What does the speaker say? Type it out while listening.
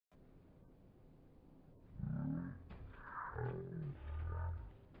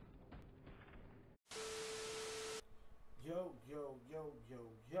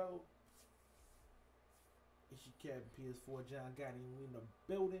It's your Captain PS4 John Gotti, and we in the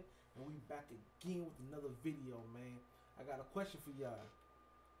building, and we back again with another video, man. I got a question for y'all.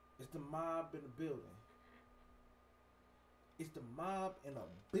 Is the mob in the building? It's the mob in a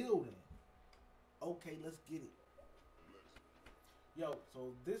building. Okay, let's get it. Yo,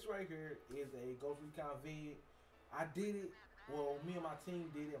 so this right here is a Ghost Recon vid. I did it. Well, me and my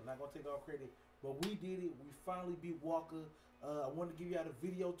team did it. I'm not gonna take all credit, but we did it. We finally beat Walker. I wanted to give you out a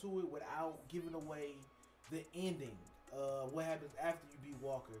video to it without giving away the ending. What happens after you beat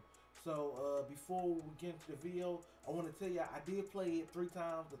Walker. So before we get into the video, I want to tell you I did play it 3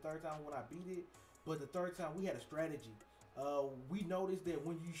 times. The third time when I beat it, but the third time we had a strategy. We noticed that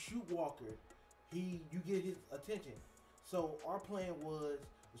when you shoot Walker, you get his attention. So our plan was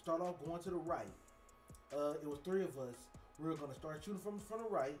to start off going to the right. It was 3 of us. We were going to start shooting from the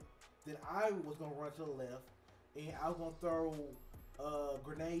right. Then I was going to run to the left, and I was going to throw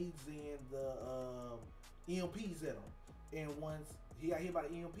grenades and the EMPs at him. And once he got hit by the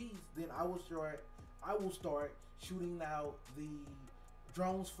EMPs, then I will start shooting out the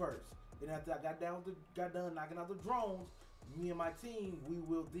drones first. Then after I got done knocking out the drones, me and my team, we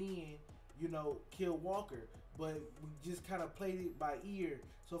will then, you know, kill Walker. But we just kind of played it by ear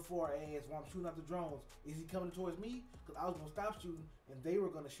so far as when I'm shooting out the drones, is he coming towards me? Because I was going to stop shooting and they were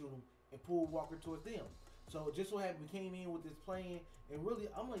going to shoot him and pull Walker towards them. So just so happened we came in with this plan, and really,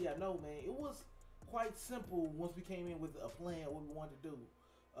 I'm gonna let y'all know, man, it was quite simple once we came in with a plan what we wanted to do.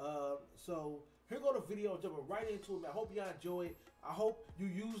 So here go the video, jumping right into it, man. I hope y'all enjoy it. I hope you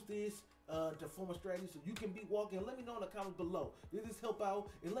use this to form a strategy so you can beat Walker. And let me know in the comments below. Did this help out?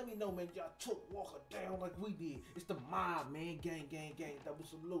 And let me know, man, y'all took Walker down like we did. It's the mob, man. Gang, gang, gang. Double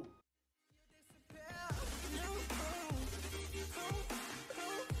salute.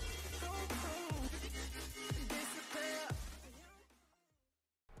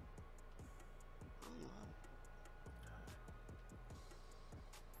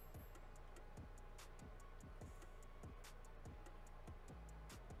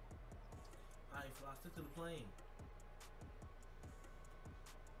 Alright, fly, stick to the plane.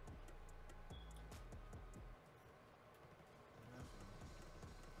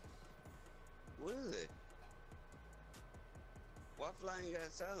 What is it? Why flying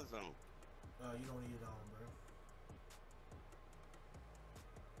got silence on? You don't need it on, bro.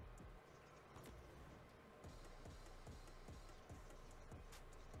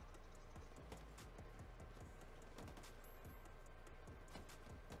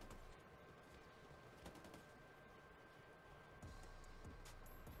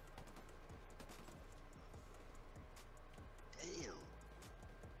 Damn.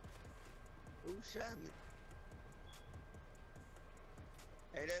 Who shot me?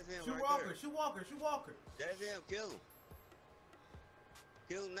 Hey, that's him. Shoot right Walker, there. shoot Walker, shoot Walker. That's him. Kill him.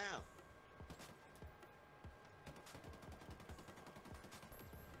 Kill him now.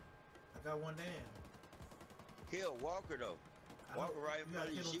 I got one down. Kill Walker though. Walker right in front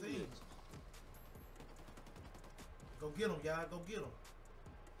of you. Shoot. Go get him, y'all. Go get him.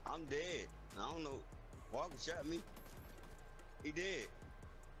 I'm dead. I don't know. Walker shot me. He did.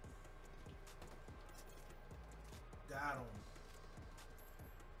 Got him.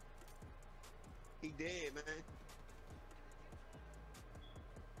 He dead, man.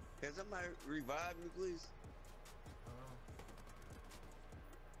 Can somebody revive me, please?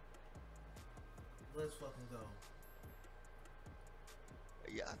 Let's fucking go.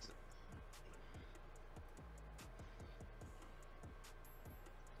 Yeah.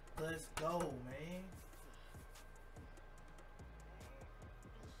 Let's go, man.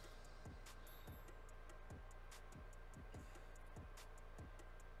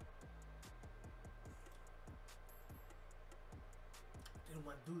 Didn't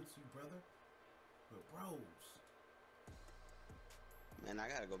want to do it to you, brother. But bros. Man, I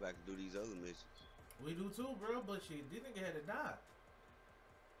gotta go back and do these other missions. We do too, bro, but shit, this nigga had to die.